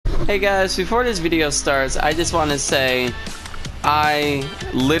Hey guys, before this video starts, I just want to say I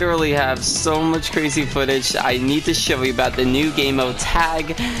literally have so much crazy footage I need to show you about the new game mode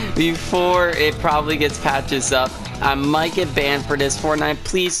tag before it probably gets patches up. I might get banned for this. Fortnite,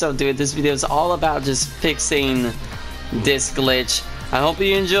 please don't do it. This video is all about just fixing this glitch. I hope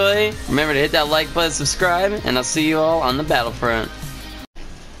you enjoy. Remember to hit that like button, subscribe, and I'll see you all on the battlefront.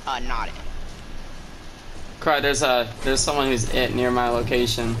 Not it. Cry, there's someone who's it near my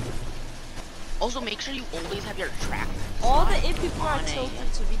location. Also, make sure you always have your track. All the it people are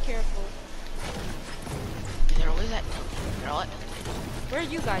tilted, so be careful. They're always at tilted. They're all at tilted. Where are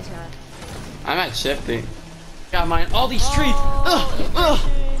you guys at? I'm at Shifty. Gotta mine all these trees.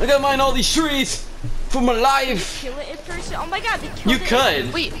 I gotta mine all these trees for my life. Kill it in person. Oh my god, they killed You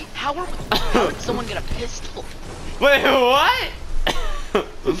could. Wait, how would someone get a pistol? Wait, what?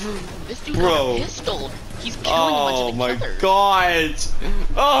 This dude got a pistol. He's killing a bunch of the killers. God.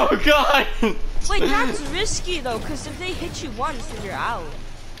 Oh god. Wait, that's risky though, because if they hit you once, then you're out.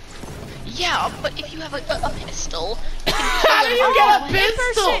 Yeah, but if you have a pistol, you can How do you get a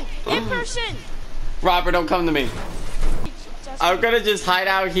pistol? In person. Robert, don't come to me. I'm gonna just hide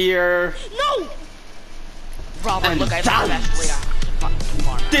out here. No. Robert, look, I have the best way to farm.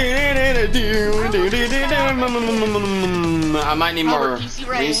 I might need more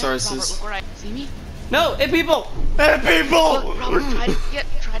resources. Robert, look where I see me. No, it people! It people! Look, Robert,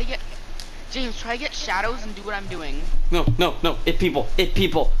 try to get James, try to get shadows and do what I'm doing. No, it people,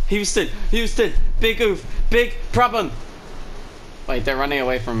 Houston, big oof, big problem. Wait, they're running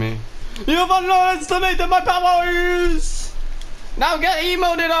away from me. You've underestimated my powers! Now get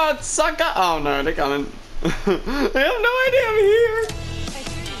emoted on, sucker! Oh no, they're coming. They have no idea I'm here.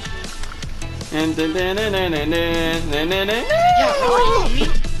 Yeah, Robert, you see me?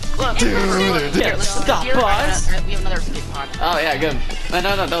 Look, stop us! We have another escape pod. Oh yeah, good. No,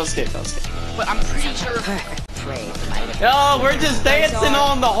 don't escape. But I'm pretty sure. Oh, we're just dancing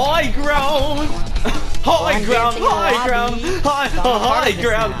on the high ground. High ground.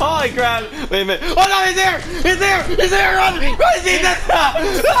 Wait a minute. Oh no, he's there! Run!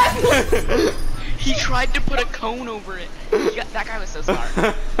 He tried to put a cone over it. That guy was so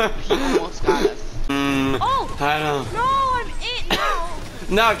smart. He almost got us. Oh! I know. No, I'm it now.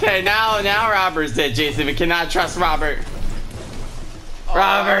 No, okay, now Robert's dead, Jason. We cannot trust Robert.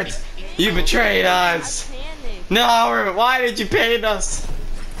 Robert, you betrayed us. No, why did you pay us?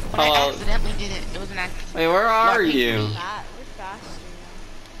 I accidentally did it. It was an accident. Wait, where are you? We're faster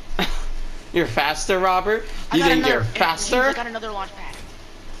now. You're faster, Robert? You think you're faster? I got another launch pad.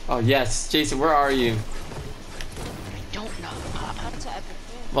 Oh, yes. Jason, where are you? I don't know.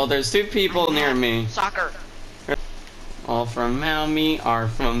 Well, there's two people near me. Soccer. All from me are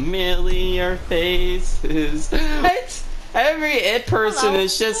familiar faces. What? Every it person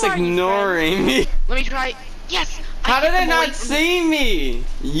is just ignoring me. Let me try. Yes! How did they not see me?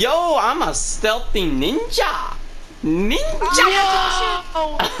 Yo, I'm a stealthy ninja. Ninja!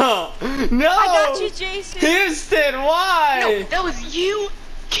 Oh, No! I got you, Jason. Houston, why? no, that was you.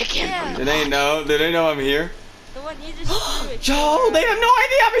 Kick him. Yeah. Did they know? Did they know I'm here? The one you just threw it. Yo, they have no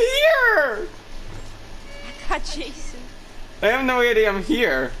idea I'm here. I got Jason. They have no idea I'm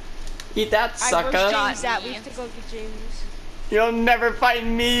here. Eat that, sucker. James out. We have to go get James. You'll never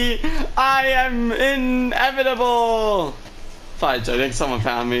find me. I am inevitable. Fudge, I think someone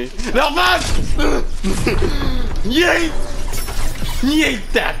found me. No, fudge! Yeet! Yeet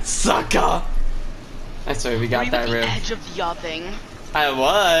that sucker! I swear we got that rib. rib. Edge of the thing. I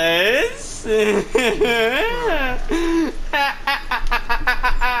was.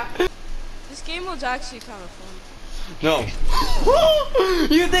 This game was actually kind of fun. No.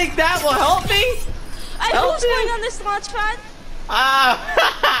 You think that will help me? Who's going on this launch pad?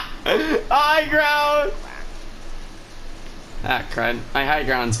 High ground. Ah, crud. My high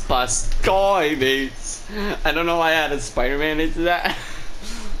ground's bust. Mates. I don't know why I had a Spider-Man into that.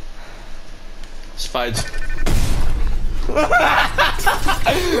 It's fudge. Who was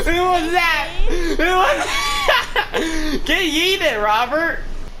that? Get yeeted, Robert.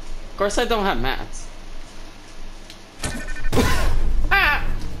 Of course, I don't have mats.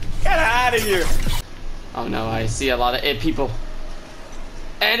 Get out of here. Oh no, I see a lot of it people.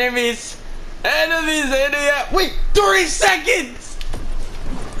 Enemies, idiot. Wait, 3 seconds.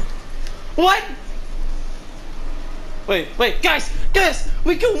 What? Wait, guys,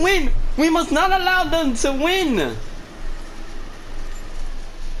 we can win. We must not allow them to win.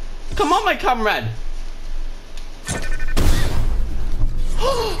 Come on, my comrade.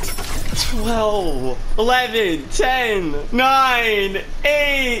 12, 11, 10, 9,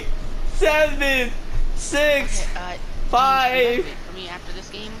 8, 7, 6, 5, for me after this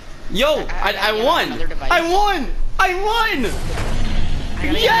game. Yo, I won! another device. I won! I won! I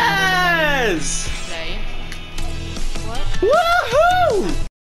gotta get Yes! Okay. What? Woohoo!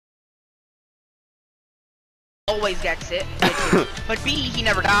 Always gets it. But B, he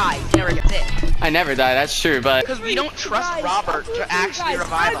never dies. He never gets it. I never die, that's true, but... Because we don't trust Guys, Robert I'll to prove to you actually guys,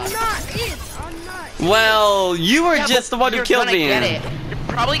 revive us. I'm not it. I'm not it. Well, you were Yeah, just the but one who you're killed gonna me. get it. You're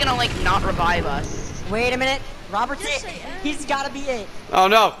probably gonna like not revive us. Wait a minute. Robert's Just it. say He's gotta be it. Oh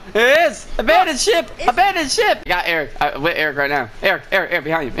no, it is! Abandoned ship! Abandoned ship! I got Eric. With Eric right now. Eric,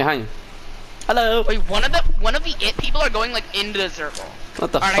 behind you. Hello. Wait, one of the it people are going like into the circle.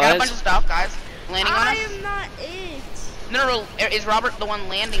 What the Alright, I got a bunch fudge? of stuff, guys. Landing on I us. am not it. No, is Robert the one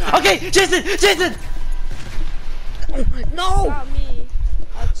landing on us? Okay, Jason! No! Not me.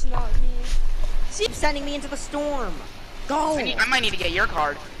 That's not me. Keep sending me into the storm. Go. I might need to get your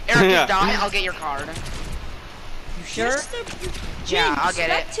card. Eric, Yeah. just die. I'll get your card. You sure? Yeah, I'll get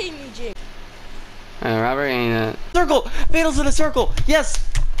it. Spectate me, Jake. Robert ain't it. Circle! Fatal's in a circle! Yes!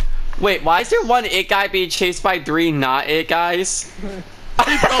 Wait, why is there one it guy being chased by 3 not it guys?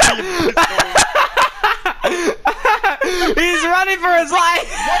 He's running for his life!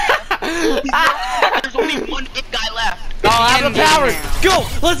 There's only one it guy left. Oh, I have the Ending power! now. Go!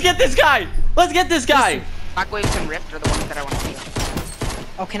 Let's get this guy! Let's get this guy! Shockwaves and Rift are the ones that I want to see.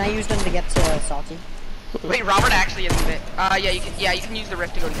 Oh, can I use them to get to Salty? Wait, Robert actually isn't it. Yeah, you can use the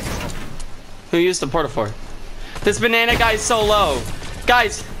Rift to go to this. Who used the porta for? This banana guy's so low.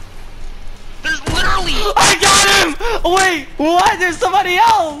 Guys, There's literally I got him! Wait, what? There's somebody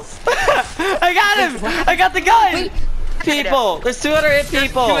else! I got him! I got the gun! Wait. People! There's 200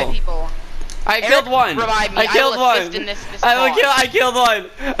 people! 2 hit people. I Eric, killed one! revive me. I killed will assist one! in this I killed one!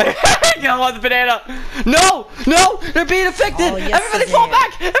 I killed one, the banana! No! They're being affected! Oh, yes, Everybody they fall did.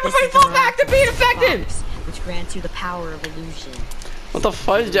 back! This Everybody is fall the back! They're being affected! box, which grants you the power of illusion. What the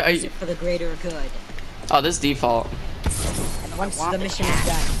fudge? Use it for the greater good. Oh, this default. And once the mission is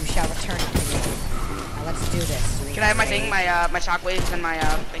done, you shall return it to me. Now let's do this. Can I have my thing, my shockwaves and my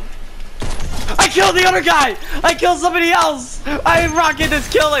thing? I killed the other guy! I killed somebody else! Rocket is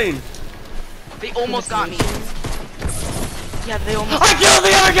killing! They almost got me. Yeah, they almost. I killed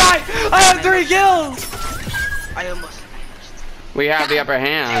the other guy! I have 3 kills! I almost. We have the upper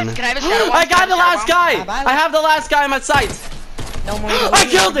hand. Yes, can I have a shadow bomb? I got the last guy! Bye-bye. I have the last guy in my sights! No more. I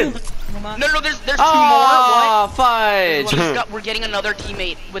killed him! No, there's 2 more. Oh, What? fudge! We're getting another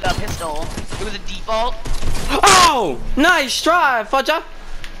teammate with a pistol. It was a default. Oh! Nice try, fudger!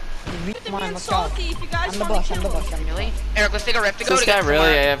 Come on, let's go. salty if you guys I'm the want bush, to I'm kill the him. bush. Really? Eric, let's take a rift to Is go this to guy get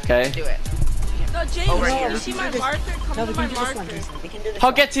really somewhere. AFK? Do it. No, Jake, Over you here. see my marker? Come No, to we my can do this one, marker. Jason. We can do this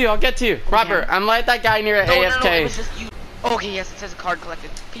I'll one. get to you. Robert, I'm like that guy near No, it AFK. was just you. Oh, okay, yes, it says a card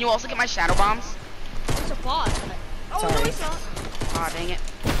collected. Can you also get my shadow bombs? It's a bot. Oh, no, Sorry. he's not. Aw, dang it.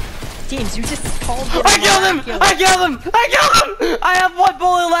 James, you just called him. I killed him! I have 1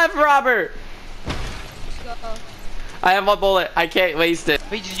 bullet left, Robert! Let's go. I have 1 bullet. I can't waste it.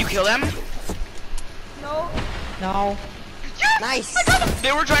 Wait, did you kill them? No. No. Yes! Nice. I got them!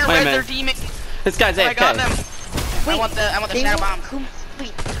 They were trying to Wait a res their minute. teammate. This guy's I got AFK. them. I want the They shadow want bomb.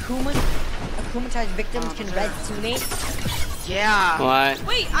 Wait, akumatized victims can red teammates? Yeah. What?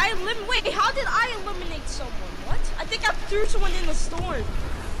 Wait, wait, how did I eliminate someone? What? I think I threw someone in the storm.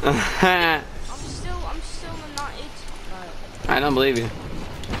 I'm still not it. I don't believe you.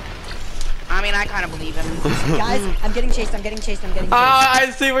 I mean, I kind of believe him. Guys, I'm getting chased. I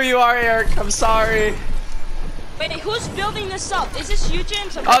see where you are, Eric. I'm sorry. Wait, who's building this up? Is this you,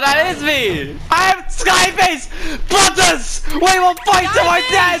 James? Oh, that is me. I have Skybase. Brothers, we will fight to our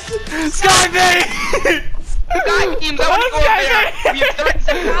death. Skybase. God, teams, I want to go over there. We have 30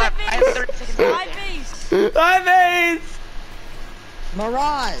 seconds left. I have 30 seconds Sky left. base. Skybase.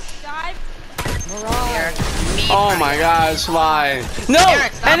 Mirage. Sky. Mirage. Eric, me Oh my gosh, why? No,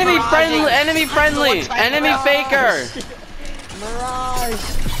 Eric, stop enemy miraging. friendly, enemy faker.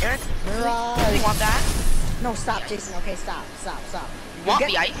 Mirage. Eric, Mirage. you want that? No, stop, Jason. Okay, stop. You want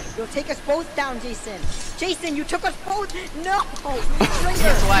the ice? You'll take us both down, Jason. Jason, you took us both. No.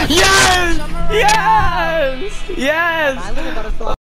 Guess what? Yes, yes, yes. My little butterfly.